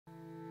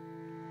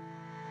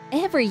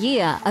Every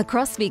year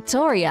across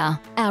Victoria,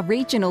 our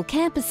regional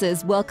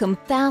campuses welcome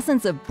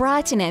thousands of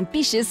bright and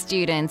ambitious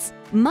students,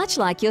 much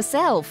like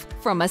yourself,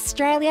 from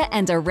Australia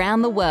and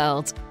around the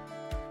world.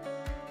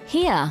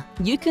 Here,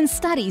 you can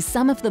study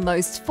some of the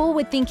most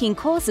forward-thinking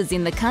courses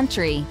in the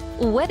country,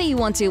 whether you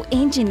want to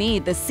engineer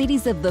the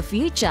cities of the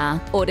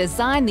future or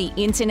design the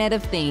Internet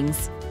of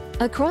Things.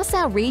 Across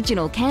our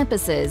regional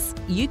campuses,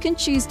 you can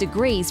choose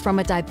degrees from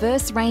a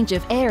diverse range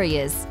of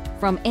areas,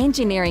 from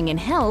engineering and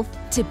health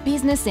to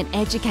business and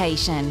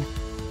education.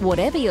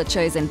 Whatever your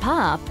chosen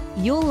path,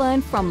 you'll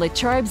learn from La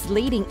Trobe's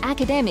leading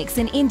academics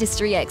and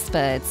industry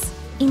experts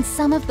in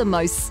some of the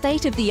most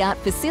state-of-the-art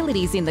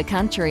facilities in the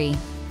country.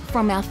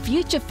 From our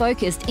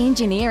future-focused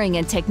engineering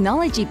and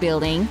technology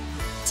building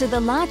to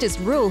the largest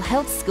rural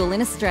health school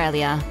in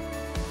Australia.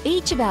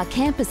 Each of our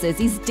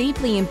campuses is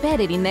deeply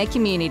embedded in their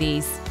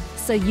communities,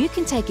 so you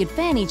can take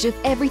advantage of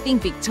everything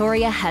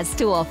Victoria has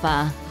to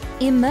offer.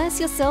 Immerse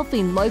yourself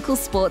in local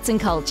sports and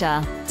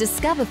culture,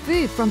 discover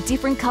food from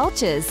different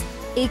cultures,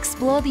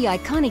 explore the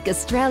iconic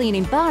Australian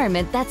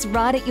environment that's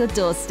right at your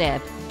doorstep.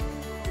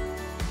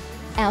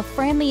 Our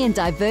friendly and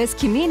diverse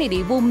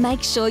community will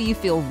make sure you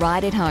feel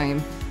right at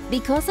home.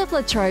 Because of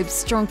La Trobe's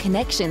strong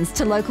connections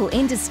to local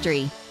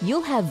industry,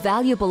 you'll have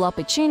valuable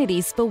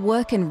opportunities for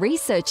work and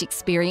research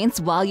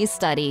experience while you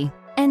study.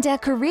 And our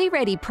Career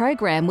Ready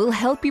program will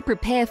help you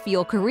prepare for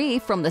your career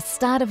from the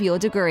start of your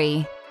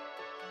degree.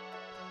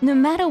 No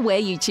matter where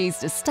you choose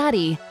to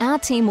study, our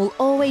team will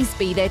always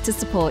be there to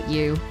support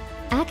you,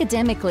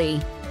 academically,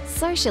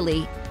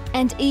 socially,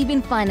 and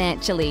even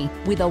financially,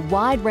 with a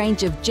wide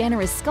range of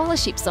generous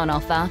scholarships on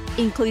offer,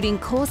 including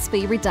course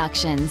fee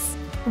reductions.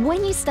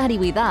 When you study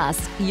with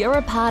us, you're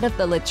a part of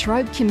the La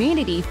Trobe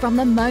community from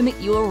the moment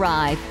you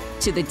arrive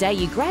to the day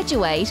you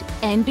graduate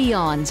and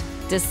beyond.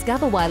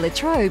 Discover why La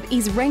Trobe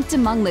is ranked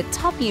among the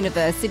top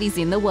universities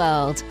in the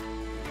world.